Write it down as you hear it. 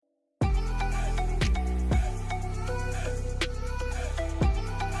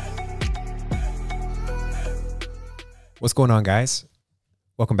What's going on, guys?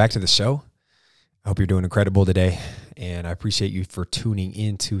 Welcome back to the show. I hope you're doing incredible today, and I appreciate you for tuning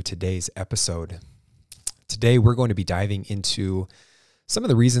into today's episode. Today, we're going to be diving into some of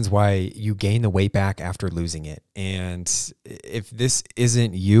the reasons why you gain the weight back after losing it. And if this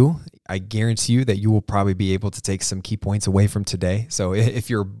isn't you, I guarantee you that you will probably be able to take some key points away from today. So if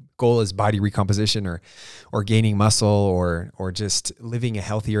your goal is body recomposition or gaining muscle or just living a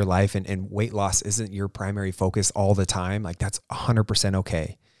healthier life and weight loss isn't your primary focus all the time, like that's 100%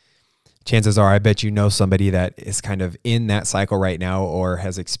 okay. Chances are, I bet you know somebody that is kind of in that cycle right now or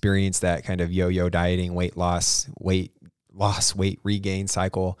has experienced that kind of yo-yo dieting, weight regain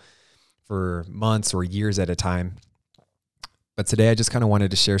cycle for months or years at a time. But today I just kind of wanted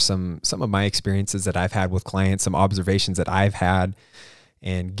to share some of my experiences that I've had with clients, some observations that I've had,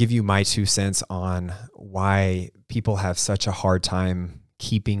 and give you my 2 cents on why people have such a hard time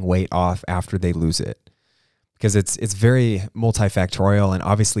keeping weight off after they lose it. Because it's very multifactorial, and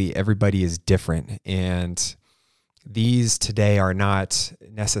obviously everybody is different. And these today are not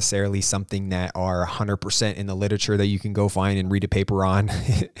necessarily something that are 100% in the literature that you can go find and read a paper on,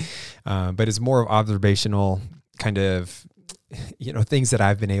 but it's more of observational kind of, things that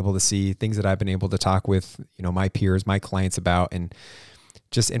I've been able to see, things that I've been able to talk with, my peers, my clients about, and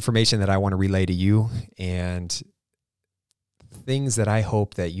just information that I want to relay to you, and things that I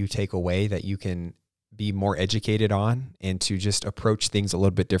hope that you take away that you can be more educated on and to just approach things a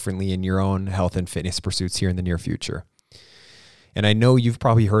little bit differently in your own health and fitness pursuits here in the near future. And I know you've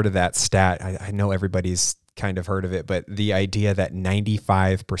probably heard of that stat. I know everybody's kind of heard of it, but the idea that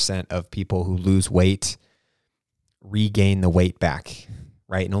 95% of people who lose weight regain the weight back,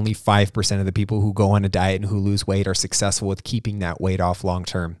 right? And only 5% of the people who go on a diet and who lose weight are successful with keeping that weight off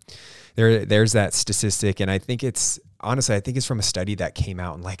long-term. There's that statistic. And I think it's from a study that came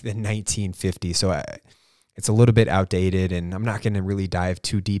out in like the 1950s. So it's a little bit outdated, and I'm not going to really dive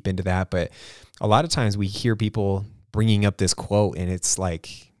too deep into that. But a lot of times we hear people bringing up this quote, and it's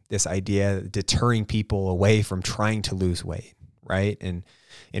like this idea deterring people away from trying to lose weight, right? And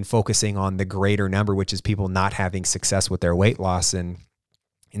focusing on the greater number, which is people not having success with their weight loss. And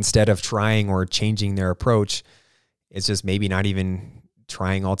instead of trying or changing their approach, it's just maybe not even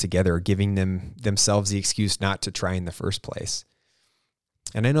trying altogether, or giving themselves the excuse not to try in the first place.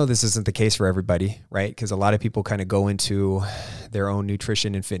 And I know this isn't the case for everybody, right? Because a lot of people kind of go into their own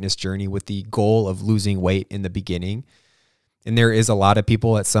nutrition and fitness journey with the goal of losing weight in the beginning. And there is a lot of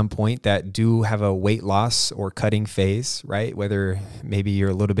people at some point that do have a weight loss or cutting phase, right? Whether maybe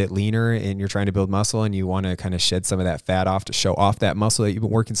you're a little bit leaner and you're trying to build muscle and you want to kind of shed some of that fat off to show off that muscle that you've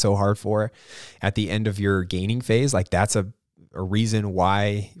been working so hard for at the end of your gaining phase. Like that's a reason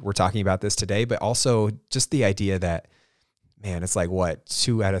why we're talking about this today, but also just the idea that, man, it's like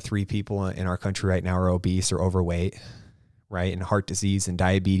 2 out of 3 people in our country right now are obese or overweight, right? And heart disease and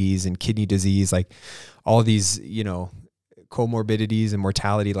diabetes and kidney disease, like all these, comorbidities and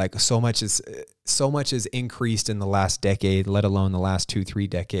mortality, like so much is increased in the last decade, let alone the last 2-3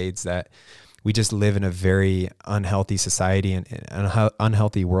 decades, that we just live in a very unhealthy society and an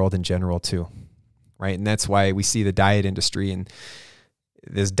unhealthy world in general too. Right. And that's why we see the diet industry and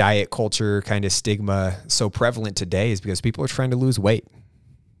this diet culture kind of stigma so prevalent today, is because people are trying to lose weight,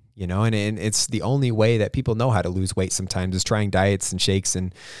 and it's the only way that people know how to lose weight sometimes, is trying diets and shakes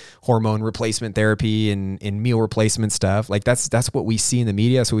and hormone replacement therapy and meal replacement stuff. Like that's what we see in the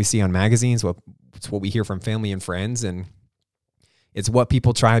media. That's what we see on magazines. It's what we hear from family and friends. And it's what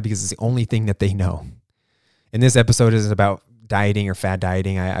people try because it's the only thing that they know. And this episode isn't about dieting or fad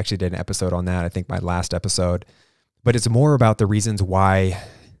dieting. I actually did an episode on that, I think my last episode, but it's more about the reasons why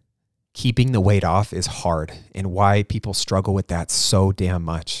keeping the weight off is hard and why people struggle with that so damn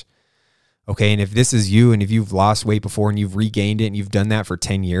much. Okay. And if this is you, and if you've lost weight before and you've regained it and you've done that for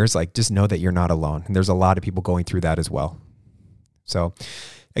 10 years, like just know that you're not alone. And there's a lot of people going through that as well. So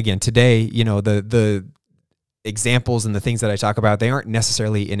again, today, the examples and the things that I talk about, they aren't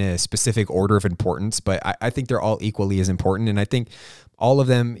necessarily in a specific order of importance, but I think they're all equally as important. And I think all of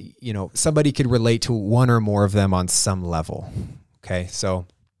them, somebody could relate to one or more of them on some level. Okay. So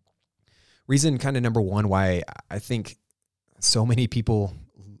reason kind of number one why I think so many people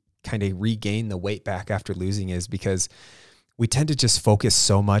kind of regain the weight back after losing is because we tend to just focus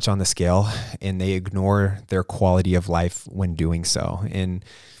so much on the scale and they ignore their quality of life when doing so. And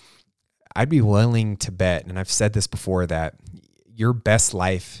I'd be willing to bet, and I've said this before, that your best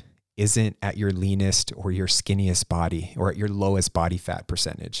life isn't at your leanest or your skinniest body or at your lowest body fat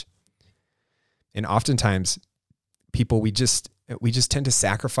percentage. And oftentimes people, we just tend to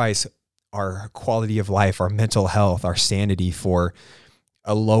sacrifice our quality of life, our mental health, our sanity for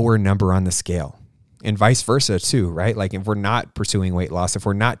a lower number on the scale. And vice versa too, right? Like if we're not pursuing weight loss, if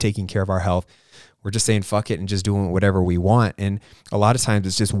we're not taking care of our health, we're just saying fuck it and just doing whatever we want. And a lot of times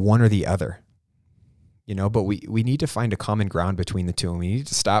it's just one or the other, but we need to find a common ground between the two. And we need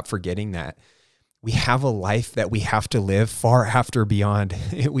to stop forgetting that we have a life that we have to live far after beyond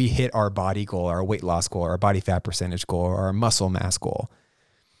we hit our body goal, our weight loss goal, our body fat percentage goal, or our muscle mass goal.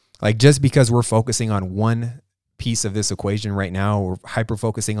 Like just because we're focusing on one piece of this equation right now, we're hyper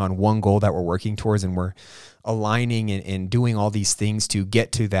focusing on one goal that we're working towards, and we're aligning and doing all these things to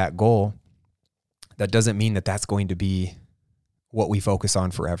get to that goal, that doesn't mean that that's going to be what we focus on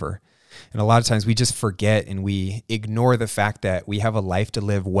forever. And a lot of times we just forget and we ignore the fact that we have a life to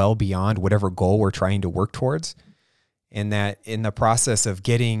live well beyond whatever goal we're trying to work towards. And that in the process of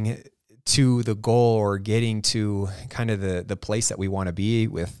getting to the goal or getting to kind of the place that we want to be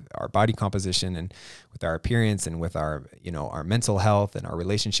with our body composition and with our appearance and with our, our mental health and our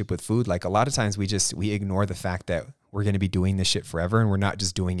relationship with food, like a lot of times we ignore the fact that we're going to be doing this shit forever, and we're not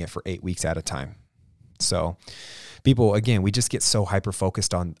just doing it for 8 weeks at a time. So people, again, we just get so hyper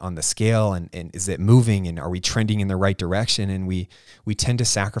focused on the scale and is it moving and are we trending in the right direction? And we tend to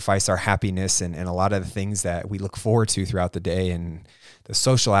sacrifice our happiness and a lot of the things that we look forward to throughout the day and the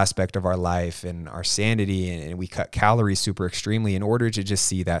social aspect of our life and our sanity. And we cut calories super extremely in order to just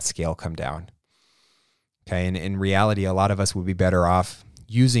see that scale come down. Okay. And in reality, a lot of us would be better off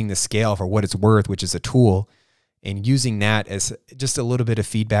using the scale for what it's worth, which is a tool, and using that as just a little bit of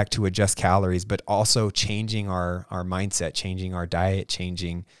feedback to adjust calories, but also changing our mindset, changing our diet,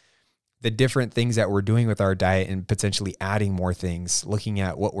 changing the different things that we're doing with our diet and potentially adding more things, looking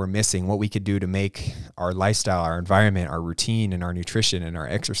at what we're missing, what we could do to make our lifestyle, our environment, our routine, and our nutrition and our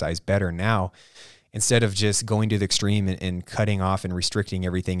exercise better now, instead of just going to the extreme and cutting off and restricting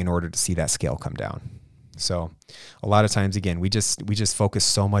everything in order to see that scale come down. So a lot of times, again, we just focus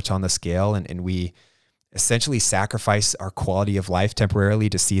so much on the scale and we essentially sacrifice our quality of life temporarily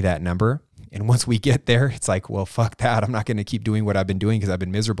to see that number. And once we get there, it's like, well, fuck that. I'm not going to keep doing what I've been doing because I've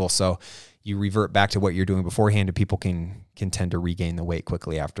been miserable. So you revert back to what you're doing beforehand, and people can tend to regain the weight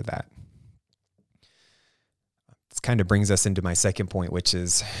quickly after that. This kind of brings us into my second point, which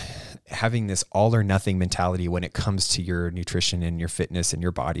is having this all or nothing mentality when it comes to your nutrition and your fitness and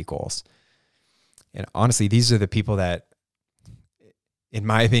your body goals. And honestly, these are the people that, in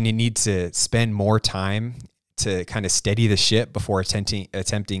my opinion, need to spend more time to kind of steady the ship before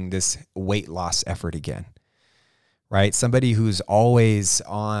attempting this weight loss effort again, right? Somebody who's always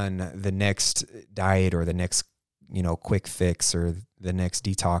on the next diet or the next, quick fix or the next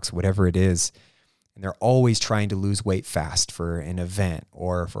detox, whatever it is, and they're always trying to lose weight fast for an event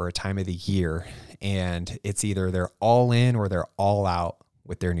or for a time of the year. And it's either they're all in or they're all out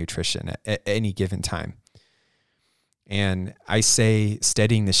with their nutrition at any given time. And I say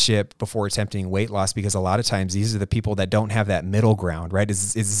steadying the ship before attempting weight loss because a lot of times these are the people that don't have that middle ground, right?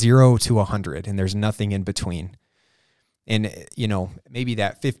 It's 0 to 100 and there's nothing in between. And, maybe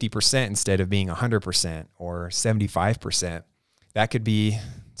that 50% instead of being 100% or 75%, that could be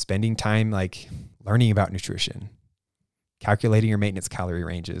spending time like learning about nutrition, calculating your maintenance calorie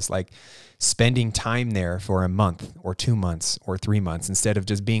ranges, like spending time there for a month or 2 months or 3 months instead of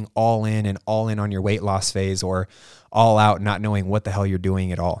just being all in on your weight loss phase or all out, not knowing what the hell you're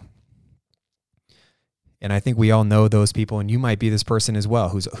doing at all. And I think we all know those people, and you might be this person as well,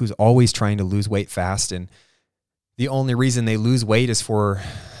 who's always trying to lose weight fast. And the only reason they lose weight is for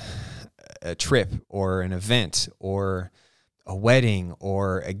a trip or an event or a wedding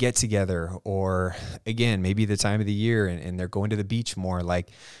or a get together, or again, maybe the time of the year and they're going to the beach more, like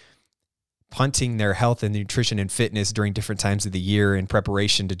punting their health and nutrition and fitness during different times of the year in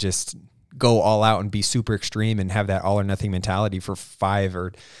preparation to just go all out and be super extreme and have that all or nothing mentality for 5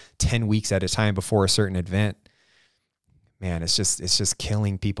 or 10 weeks at a time before a certain event. Man, it's just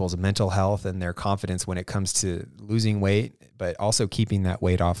killing people's mental health and their confidence when it comes to losing weight, but also keeping that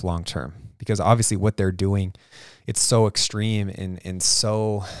weight off long term. Because obviously what they're doing, it's so extreme and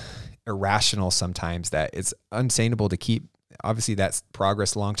so irrational sometimes that it's unsustainable to keep. Obviously that's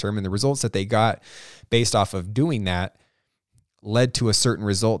progress long term, and the results that they got based off of doing that led to a certain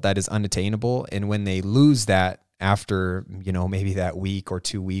result that is unattainable. And when they lose that after, maybe that week or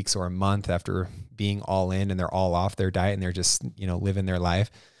 2 weeks or a month after being all in and they're all off their diet and they're just, living their life,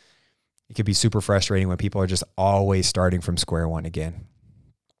 it could be super frustrating when people are just always starting from square one again.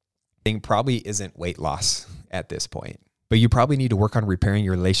 Thing probably isn't weight loss at this point, but you probably need to work on repairing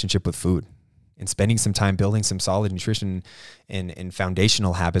your relationship with food and spending some time building some solid nutrition and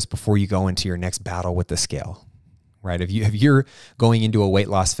foundational habits before you go into your next battle with the scale, right? If you're going into a weight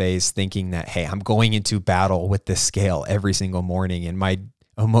loss phase thinking that, hey, I'm going into battle with this scale every single morning and my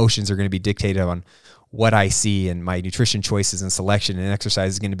emotions are going to be dictated on what I see, and my nutrition choices and selection and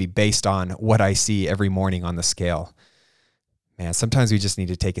exercise is going to be based on what I see every morning on the scale. Man, sometimes we just need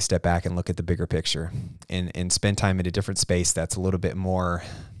to take a step back and look at the bigger picture and spend time in a different space that's a little bit more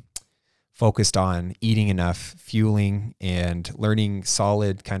focused on eating enough, fueling, and learning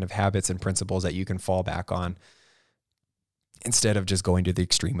solid kind of habits and principles that you can fall back on instead of just going to the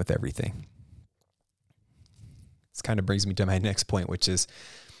extreme with everything. This kind of brings me to my next point, which is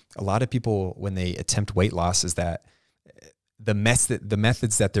a lot of people, when they attempt weight loss, is that the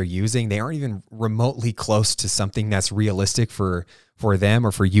methods that they're using, they aren't even remotely close to something that's realistic for them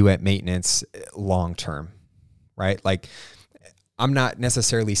or for you at maintenance long term, right? Like, I'm not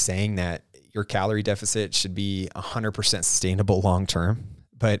necessarily saying that your calorie deficit should be 100% sustainable long term,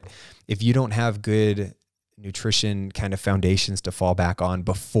 but if you don't have good nutrition kind of foundations to fall back on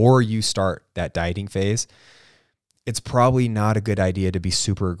before you start that dieting phase, it's probably not a good idea to be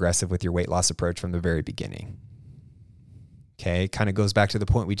super aggressive with your weight loss approach from the very beginning. Okay, kind of goes back to the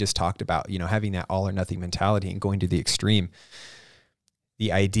point we just talked about, having that all or nothing mentality and going to the extreme.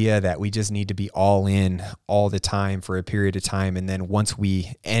 The idea that we just need to be all in all the time for a period of time. And then once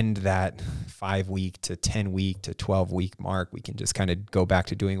we end that 5 week to 10 week to 12 week mark, we can just kind of go back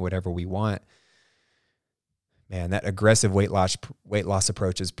to doing whatever we want. Man, that aggressive weight loss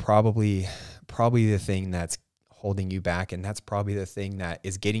approach is probably the thing that's holding you back. And that's probably the thing that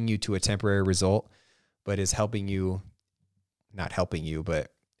is getting you to a temporary result, but is not helping you,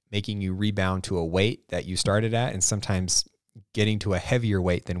 but making you rebound to a weight that you started at, and sometimes getting to a heavier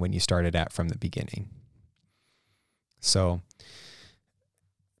weight than when you started at from the beginning. So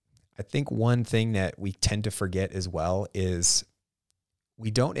I think one thing that we tend to forget as well is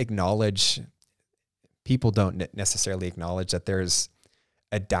people don't necessarily acknowledge that there's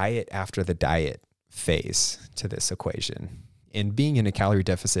a diet after the diet phase to this equation. And being in a calorie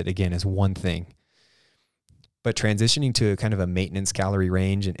deficit, again, is one thing. But transitioning to kind of a maintenance calorie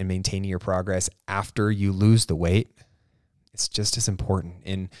range and maintaining your progress after you lose the weight, it's just as important.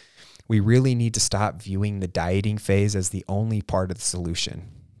 And we really need to stop viewing the dieting phase as the only part of the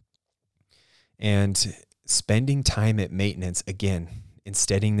solution. And spending time at maintenance, again, and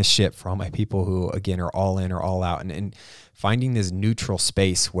steadying the ship for all my people who, again, are all in or all out, and finding this neutral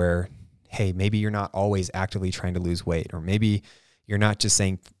space where, hey, maybe you're not always actively trying to lose weight, or maybe you're not just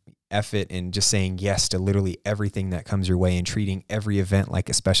saying F it and just saying yes to literally everything that comes your way and treating every event like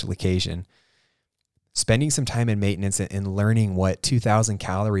a special occasion. Spending some time in maintenance and learning what 2,000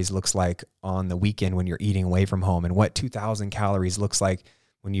 calories looks like on the weekend when you're eating away from home, and what 2,000 calories looks like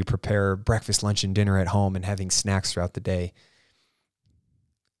when you prepare breakfast, lunch, and dinner at home and having snacks throughout the day.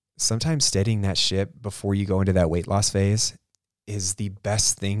 Sometimes steadying that ship before you go into that weight loss phase is the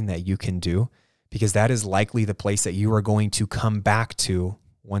best thing that you can do, because that is likely the place that you are going to come back to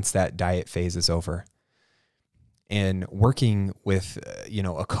once that diet phase is over. And working with,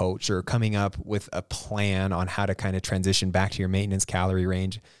 a coach, or coming up with a plan on how to kind of transition back to your maintenance calorie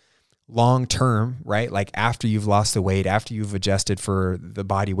range long term, right? Like after you've lost the weight, after you've adjusted for the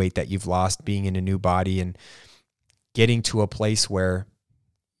body weight that you've lost, being in a new body and getting to a place where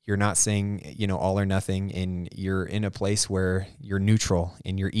you're not saying, all or nothing, and you're in a place where you're neutral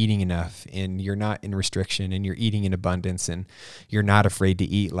and you're eating enough and you're not in restriction and you're eating in abundance and you're not afraid to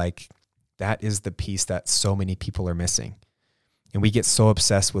eat. Like, that is the piece that so many people are missing. And we get so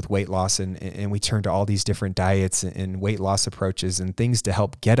obsessed with weight loss and we turn to all these different diets and weight loss approaches and things to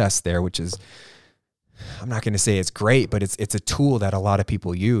help get us there, which is, I'm not going to say it's great, but it's a tool that a lot of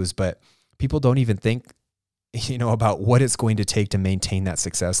people use, but people don't even think, about what it's going to take to maintain that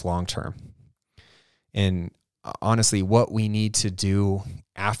success long-term. And honestly, what we need to do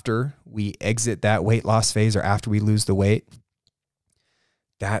after we exit that weight loss phase, or after we lose the weight,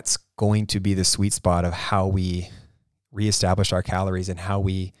 that's going to be the sweet spot of how we reestablish our calories and how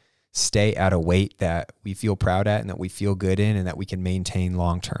we stay at a weight that we feel proud at and that we feel good in and that we can maintain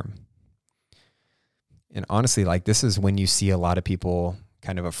long-term. And honestly, this is when you see a lot of people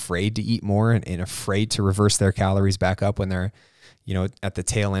kind of afraid to eat more and afraid to reverse their calories back up when they're, at the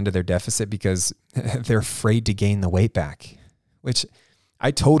tail end of their deficit, because they're afraid to gain the weight back, which I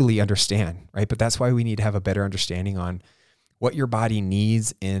totally understand, right? But that's why we need to have a better understanding on what your body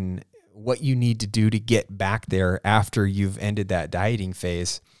needs and what you need to do to get back there after you've ended that dieting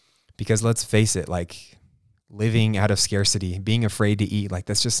phase. Because let's face it, living out of scarcity, being afraid to eat,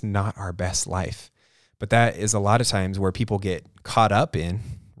 that's just not our best life. But that is a lot of times where people get caught up in,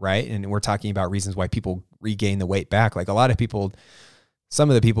 right? And we're talking about reasons why people regain the weight back. A lot of people,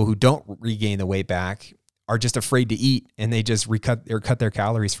 some of the people who don't regain the weight back are just afraid to eat, and they just cut their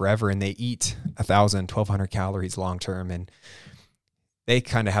calories forever, and they eat 1,000, 1,200 calories long-term. And they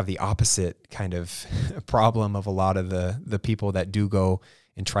kind of have the opposite kind of problem of a lot of the people that do go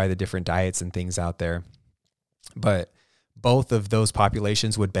and try the different diets and things out there. But both of those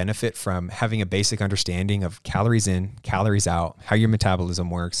populations would benefit from having a basic understanding of calories in, calories out, how your metabolism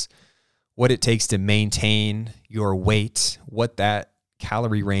works, what it takes to maintain your weight, what that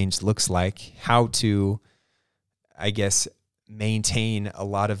calorie range looks like, how to, I guess, maintain a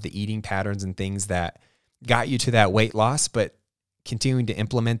lot of the eating patterns and things that got you to that weight loss, but continuing to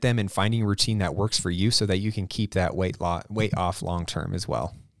implement them and finding a routine that works for you so that you can keep that weight off long term as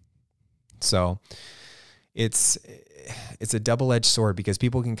well. So it's a double-edged sword, because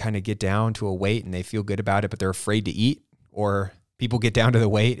people can kind of get down to a weight and they feel good about it, but they're afraid to eat, or people get down to the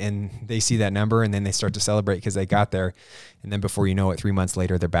weight and they see that number and then they start to celebrate because they got there. And then before you know it, 3 months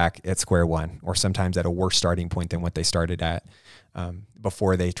later, they're back at square one, or sometimes at a worse starting point than what they started at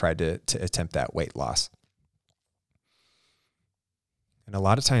before they tried to attempt that weight loss. And a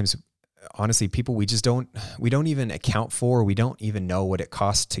lot of times, honestly, people, we don't even account for, we don't even know what it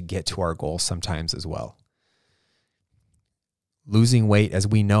costs to get to our goals sometimes as well. Losing weight, as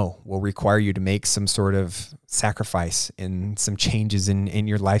we know, will require you to make some sort of sacrifice and some changes in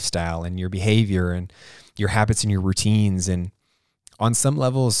your lifestyle and your behavior and your habits and your routines. And on some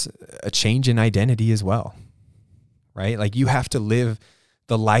levels, a change in identity as well, right? Like, you have to live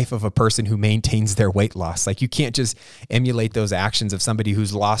the life of a person who maintains their weight loss. Like, you can't just emulate those actions of somebody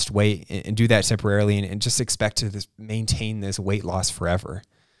who's lost weight and do that temporarily and just expect to maintain this weight loss forever.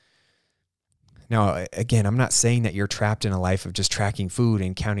 Now, again, I'm not saying that you're trapped in a life of just tracking food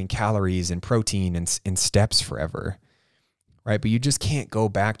and counting calories and protein and steps forever, right? But you just can't go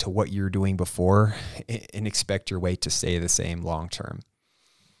back to what you were doing before and expect your weight to stay the same long term.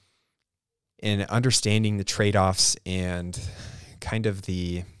 And understanding the trade-offs and kind of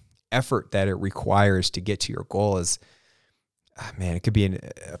the effort that it requires to get to your goal is, man, it could be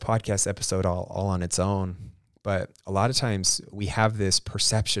a podcast episode all on its own. But a lot of times we have this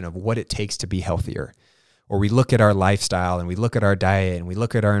perception of what it takes to be healthier, or we look at our lifestyle and we look at our diet and we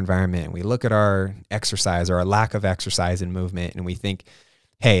look at our environment and we look at our exercise or our lack of exercise and movement, and we think,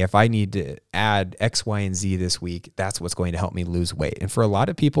 hey, if I need to add X, Y, and Z this week, that's what's going to help me lose weight. And for a lot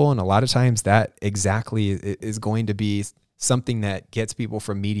of people, and a lot of times, that exactly is going to be something that gets people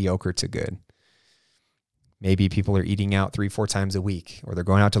from mediocre to good. Maybe people are eating out 3-4 times a week, or they're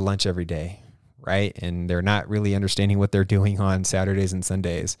going out to lunch every day, right? And they're not really understanding what they're doing on Saturdays and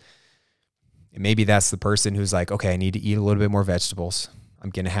Sundays. And maybe that's the person who's like, okay, I need to eat a little bit more vegetables.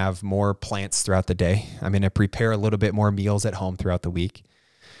 I'm going to have more plants throughout the day. I'm going to prepare a little bit more meals at home throughout the week.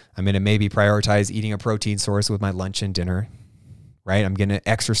 I'm going to maybe prioritize eating a protein source with my lunch and dinner, right? I'm going to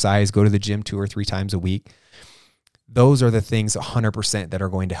exercise, go to the gym 2 or 3 times a week. Those are the things 100% that are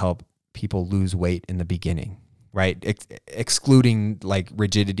going to help people lose weight in the beginning, right? Excluding like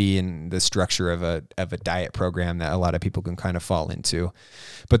rigidity and the structure of a diet program that a lot of people can kind of fall into.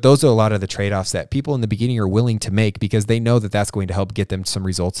 But those are a lot of the trade-offs that people in the beginning are willing to make, because they know that that's going to help get them some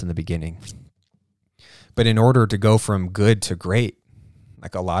results in the beginning. But in order to go from good to great,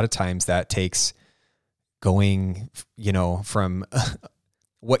 like, a lot of times that takes going, from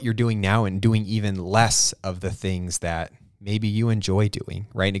what you're doing now and doing even less of the things that maybe you enjoy doing,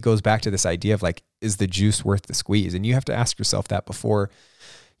 right? And it goes back to this idea of like, is the juice worth the squeeze? And you have to ask yourself that before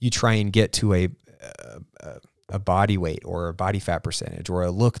you try and get to a body weight or a body fat percentage or a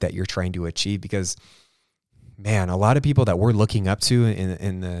look that you're trying to achieve. Because, man, a lot of people that we're looking up to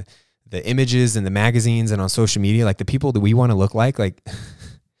in the images and the magazines and on social media, like the people that we want to look like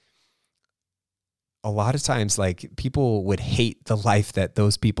a lot of times, like, people would hate the life that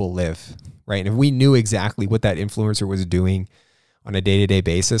those people live, right? And if we knew exactly what that influencer was doing on a day-to-day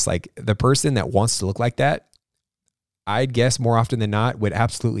basis, like, the person that wants to look like that, I'd guess more often than not would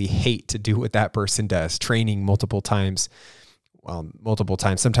absolutely hate to do what that person does, training multiple times,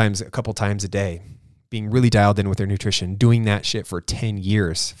 sometimes a couple times a day, being really dialed in with their nutrition, doing that shit for 10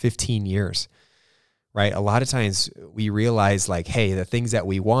 years, 15 years, right? A lot of times we realize, like, hey, the things that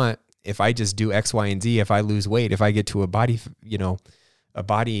we want, if I just do X, Y, and Z, if I lose weight, if I get to a body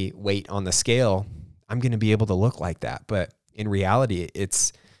weight on the scale, I'm going to be able to look like that. But in reality,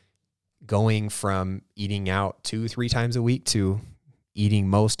 it's going from eating out 2-3 times a week to eating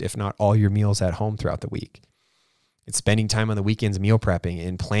most, if not all, your meals at home throughout the week. It's spending time on the weekends meal prepping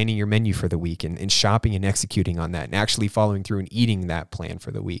and planning your menu for the week and shopping and executing on that and actually following through and eating that plan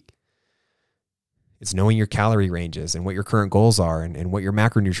for the week. It's knowing your calorie ranges and what your current goals are and what your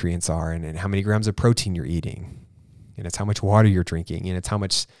macronutrients are and how many grams of protein you're eating. And it's how much water you're drinking, and it's how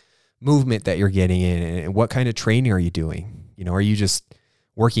much movement that you're getting in, and what kind of training are you doing? Are you just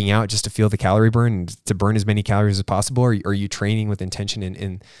working out just to feel the calorie burn and to burn as many calories as possible? Or are you training with intention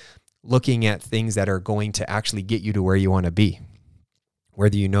and looking at things that are going to actually get you to where you want to be,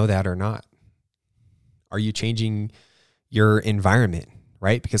 whether you know that or not? Are you changing your environment,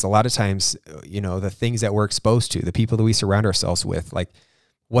 right? Because a lot of times, the things that we're exposed to, the people that we surround ourselves with, like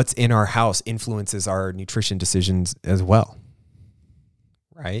what's in our house influences our nutrition decisions as well,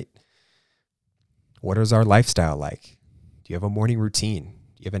 right? What is our lifestyle like? Do you have a morning routine?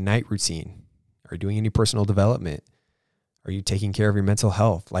 Do you have a night routine? Are you doing any personal development? Are you taking care of your mental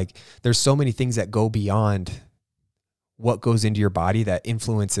health? Like there's so many things that go beyond what goes into your body that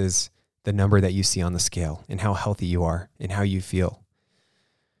influences the number that you see on the scale and how healthy you are and how you feel.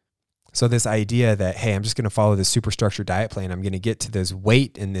 So this idea that, hey, I'm just going to follow this super structured diet plan. I'm going to get to this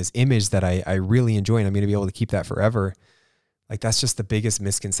weight and this image that I really enjoy, and I'm going to be able to keep that forever. Like that's just the biggest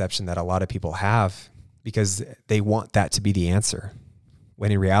misconception that a lot of people have, because they want that to be the answer.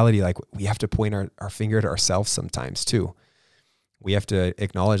 When in reality, like we have to point our finger at ourselves sometimes too. We have to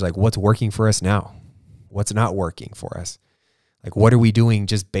acknowledge like what's working for us now, what's not working for us. Like, what are we doing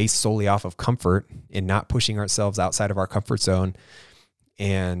just based solely off of comfort and not pushing ourselves outside of our comfort zone?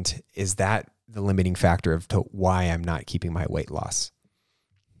 And is that the limiting factor of to why I'm not keeping my weight loss?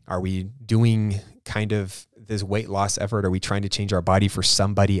 Are we doing kind of this weight loss effort? Are we trying to change our body for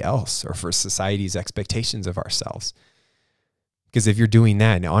somebody else or for society's expectations of ourselves? Because if you're doing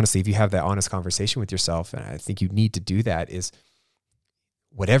that, and honestly, if you have that honest conversation with yourself, and I think you need to do that, is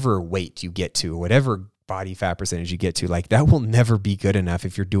whatever weight you get to, whatever body fat percentage you get to, like that will never be good enough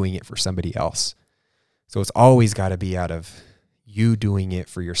if you're doing it for somebody else. So it's always got to be out of you doing it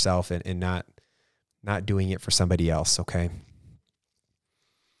for yourself and not doing it for somebody else. Okay.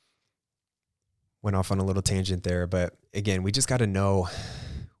 Went off on a little tangent there, but again, we just got to know,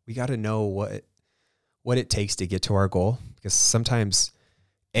 what it takes to get to our goal, because sometimes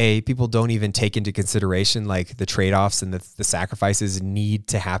people don't even take into consideration like the trade-offs and the sacrifices need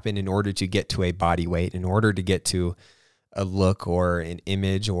to happen in order to get to a body weight, in order to get to a look or an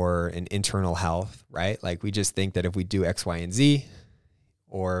image or an internal health, right? Like we just think that if we do X, Y, and Z,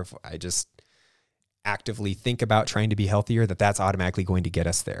 or if I just actively think about trying to be healthier, that's automatically going to get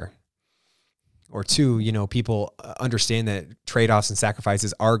us there. Or two, people understand that trade-offs and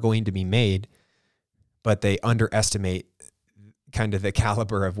sacrifices are going to be made, but they underestimate kind of the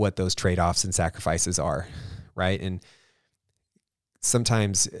caliber of what those trade-offs and sacrifices are, right? And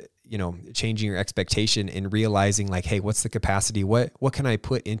sometimes, changing your expectation and realizing like, hey, what's the capacity? What can I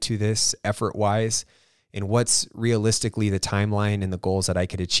put into this effort-wise? And what's realistically the timeline and the goals that I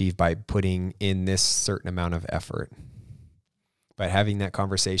could achieve by putting in this certain amount of effort? But having that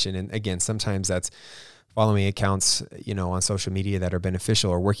conversation, and again, sometimes that's following accounts, on social media that are beneficial,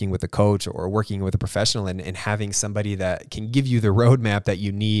 or working with a coach or working with a professional and having somebody that can give you the roadmap that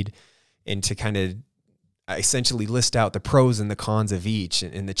you need, and to kind of essentially list out the pros and the cons of each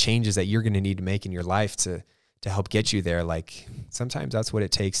and the changes that you're going to need to make in your life to help get you there. Like sometimes that's what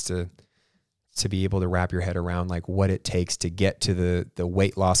it takes to be able to wrap your head around like what it takes to get to the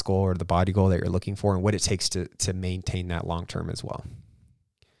weight loss goal or the body goal that you're looking for, and what it takes to maintain that long-term as well.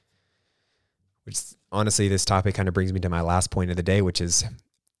 Which honestly, this topic kind of brings me to my last point of the day, which is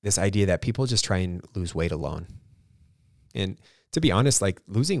this idea that people just try and lose weight alone. And to be honest, like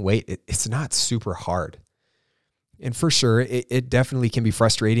losing weight, it's not super hard. And for sure, it definitely can be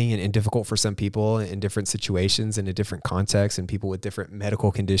frustrating and difficult for some people in different situations and in different contexts, and people with different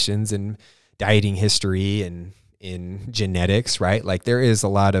medical conditions and dieting history and in genetics, right? Like there is a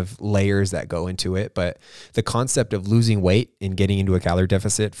lot of layers that go into it, but the concept of losing weight and getting into a calorie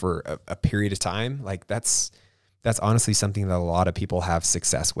deficit for a period of time, like that's honestly something that a lot of people have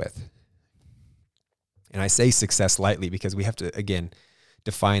success with. And I say success lightly because we have to, again,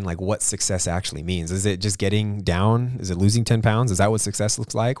 define like what success actually means. Is it just getting down? Is it losing 10 pounds? Is that what success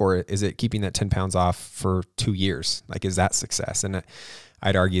looks like? Or is it keeping that 10 pounds off for 2 years? Like, is that success? And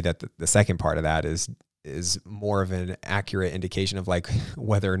I'd argue that the second part of that is more of an accurate indication of like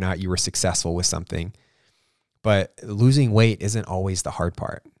whether or not you were successful with something. But losing weight isn't always the hard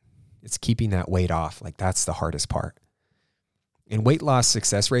part. It's keeping that weight off. Like that's the hardest part. And weight loss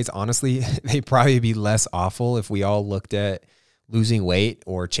success rates, honestly, they'd probably be less awful if we all looked at losing weight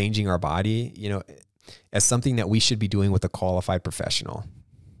or changing our body, as something that we should be doing with a qualified professional,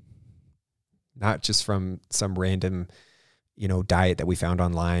 not just from some random, diet that we found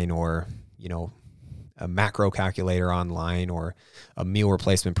online, or, a macro calculator online, or a meal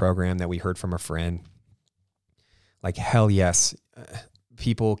replacement program that we heard from a friend. Like, hell yes,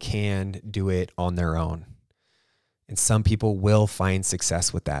 people can do it on their own. And some people will find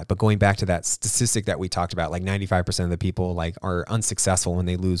success with that. But going back to that statistic that we talked about, like 95% of the people like are unsuccessful when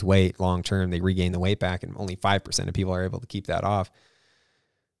they lose weight long term. They regain the weight back, and only 5% of people are able to keep that off.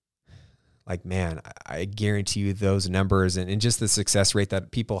 Like, man, I guarantee you those numbers and just the success rate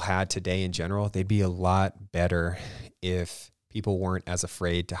that people had today in general, they'd be a lot better if people weren't as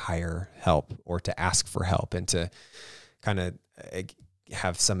afraid to hire help or to ask for help, and to kind of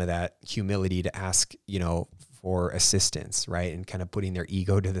have some of that humility to ask, for assistance, right? And kind of putting their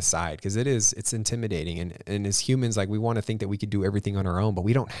ego to the side, because it's intimidating. And as humans, like, we want to think that we could do everything on our own, but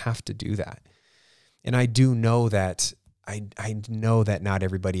we don't have to do that. And I do know that I know that not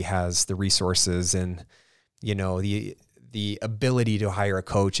everybody has the resources and, the ability to hire a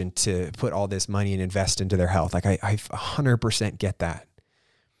coach and to put all this money and invest into their health. Like I 100% get that.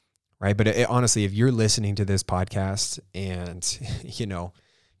 Right. But honestly, if you're listening to this podcast and,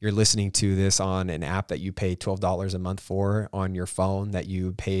 you're listening to this on an app that you pay $12 a month for, on your phone that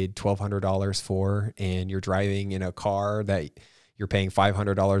you paid $1,200 for, and you're driving in a car that you're paying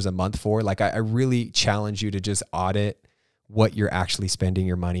 $500 a month for, like I really challenge you to just audit what you're actually spending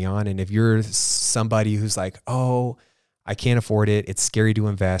your money on. And if you're somebody who's like, oh, I can't afford it, it's scary to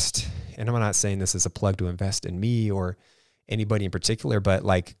invest. And I'm not saying this is a plug to invest in me or anybody in particular, but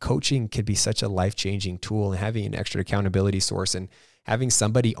like, coaching could be such a life-changing tool, and having an extra accountability source and having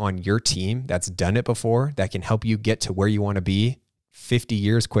somebody on your team that's done it before that can help you get to where you want to be 50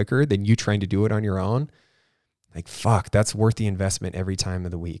 years quicker than you trying to do it on your own. Like, fuck, that's worth the investment every time of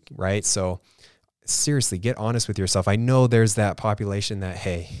the week. Right. So seriously, get honest with yourself. I know there's that population that,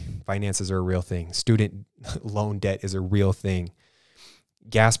 hey, finances are a real thing. Student loan debt is a real thing.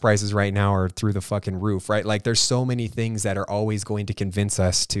 Gas prices right now are through the fucking roof, right? Like, there's so many things that are always going to convince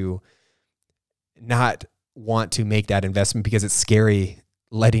us to not want to make that investment, because it's scary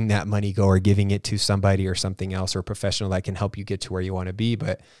letting that money go or giving it to somebody or something else or a professional that can help you get to where you want to be.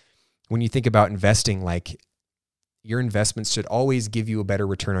 But when you think about investing, like, your investments should always give you a better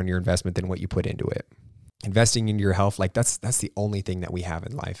return on your investment than what you put into it. Investing into your health, like that's the only thing that we have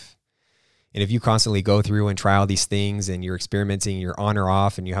in life. And if you constantly go through and try all these things and you're experimenting, you're on or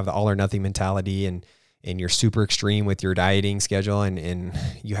off, and you have the all or nothing mentality, and you're super extreme with your dieting schedule, and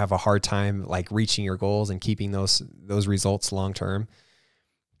you have a hard time like reaching your goals and keeping those results long term,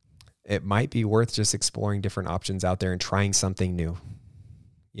 it might be worth just exploring different options out there and trying something new.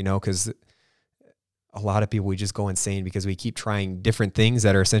 Because a lot of people, we just go insane because we keep trying different things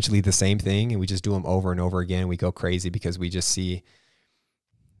that are essentially the same thing, and we just do them over and over again. We go crazy because we don't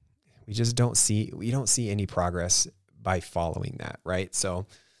see any progress by following that. Right. So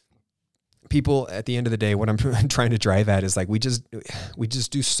people, at the end of the day, what I'm trying to drive at is like, we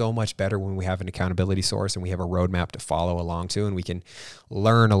just do so much better when we have an accountability source and we have a roadmap to follow along to, and we can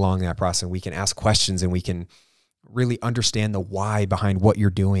learn along that process, and we can ask questions, and we can really understand the why behind what you're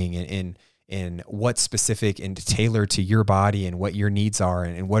doing, and what's specific and tailored to your body and what your needs are,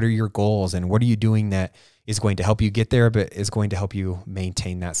 and what are your goals, and what are you doing that is going to help you get there, but is going to help you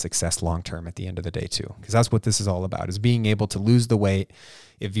maintain that success long-term at the end of the day too. Because that's what this is all about, is being able to lose the weight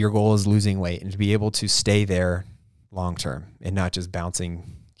if your goal is losing weight, and to be able to stay there long-term and not just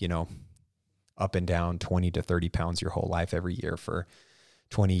bouncing, up and down 20 to 30 pounds your whole life every year for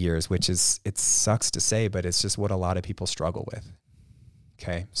 20 years, which it sucks to say, but it's just what a lot of people struggle with.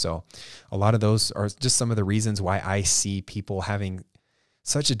 Okay. So a lot of those are just some of the reasons why I see people having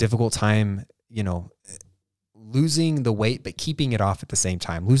such a difficult time, losing the weight, but keeping it off at the same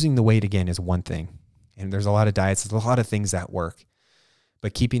time. Losing the weight, again, is one thing. And there's a lot of diets, there's a lot of things that work,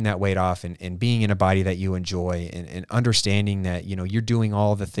 but keeping that weight off and being in a body that you enjoy, and understanding that, you're doing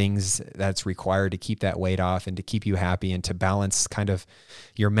all the things that's required to keep that weight off and to keep you happy and to balance kind of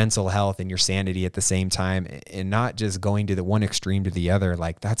your mental health and your sanity at the same time, and not just going to the one extreme to the other.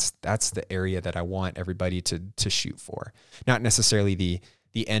 Like, that's the area that I want everybody to shoot for. Not necessarily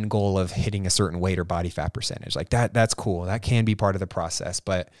the end goal of hitting a certain weight or body fat percentage. Like that's cool. That can be part of the process,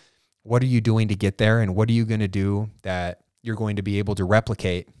 but what are you doing to get there? And what are you going to do that you're going to be able to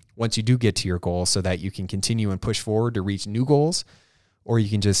replicate once you do get to your goal, so that you can continue and push forward to reach new goals, or you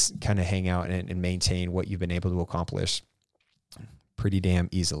can just kind of hang out and maintain what you've been able to accomplish pretty damn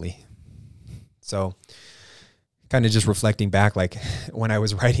easily. So kind of just reflecting back, like when I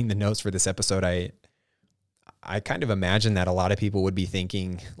was writing the notes for this episode, I kind of imagined that a lot of people would be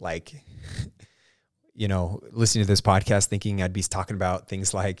thinking like, listening to this podcast, thinking I'd be talking about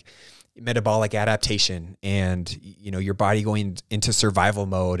things like metabolic adaptation and, your body going into survival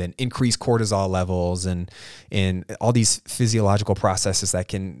mode and increased cortisol levels and all these physiological processes that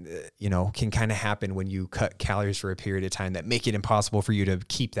can kind of happen when you cut calories for a period of time that make it impossible for you to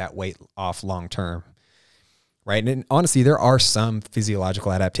keep that weight off long-term. right? And honestly, there are some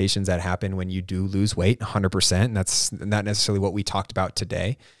physiological adaptations that happen when you do lose weight, 100%. And that's not necessarily what we talked about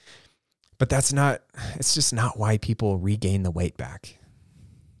today, but it's just not why people regain the weight back.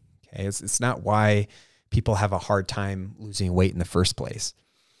 Okay. It's not why people have a hard time losing weight in the first place,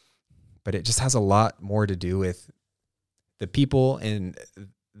 but it just has a lot more to do with the people and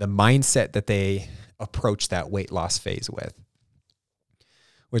the mindset that they approach that weight loss phase with,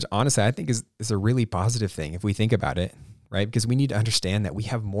 which honestly, I think is a really positive thing if we think about it, right? Because we need to understand that we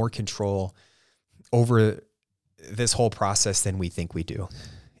have more control over this whole process than we think we do.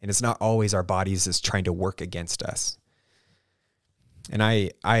 And it's not always our bodies is trying to work against us. And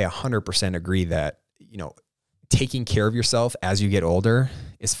I 100% agree that, taking care of yourself as you get older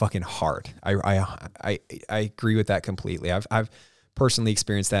is fucking hard. I agree with that completely. I've personally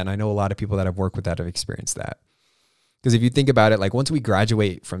experienced that. And I know a lot of people that I've worked with that have experienced that. Because if you think about it, like once we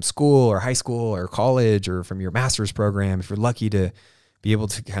graduate from school or high school or college or from your master's program, if you're lucky to be able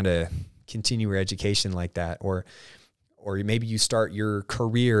to kind of continue your education like that, or maybe you start your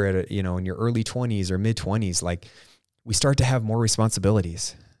career at in your early 20s or mid 20s, like we start to have more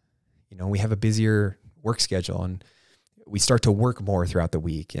responsibilities. We have a busier work schedule and we start to work more throughout the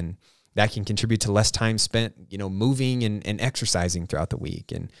week, and that can contribute to less time spent, moving and exercising throughout the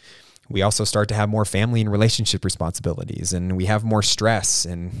week. And we also start to have more family and relationship responsibilities, and we have more stress,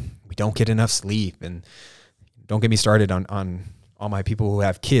 and we don't get enough sleep. And don't get me started on all my people who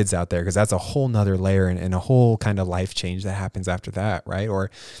have kids out there, because that's a whole nother layer and a whole kind of life change that happens after that, right? Or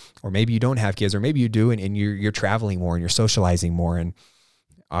maybe you don't have kids, or maybe you do, and you're traveling more and you're socializing more. And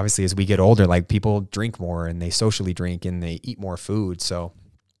obviously, as we get older, like people drink more and they socially drink and they eat more food. So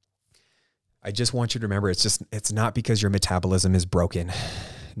I just want you to remember, it's not because your metabolism is broken,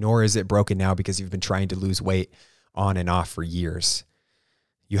 nor is it broken now because you've been trying to lose weight on and off for years.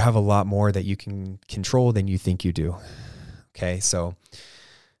 You have a lot more that you can control than you think you do. Okay, so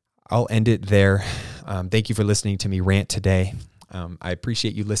I'll end it there. Thank you for listening to me rant today. I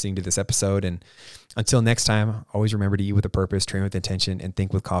appreciate you listening to this episode. And until next time, always remember to eat with a purpose, train with intention, and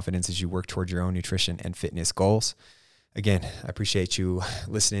think with confidence as you work towards your own nutrition and fitness goals. Again, I appreciate you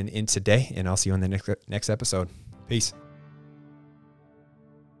listening in today, and I'll see you on the next episode. Peace.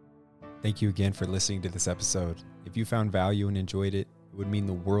 Thank you again for listening to this episode. If you found value and enjoyed it, it would mean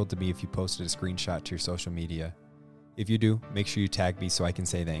the world to me if you posted a screenshot to your social media. If you do, make sure you tag me so I can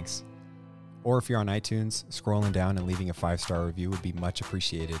say thanks. Or if you're on iTunes, scrolling down and leaving a 5-star review would be much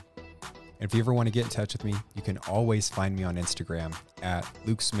appreciated. And if you ever want to get in touch with me, you can always find me on Instagram at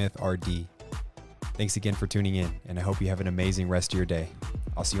LukeSmithRD. Thanks again for tuning in, and I hope you have an amazing rest of your day.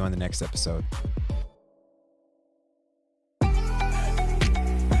 I'll see you on the next episode.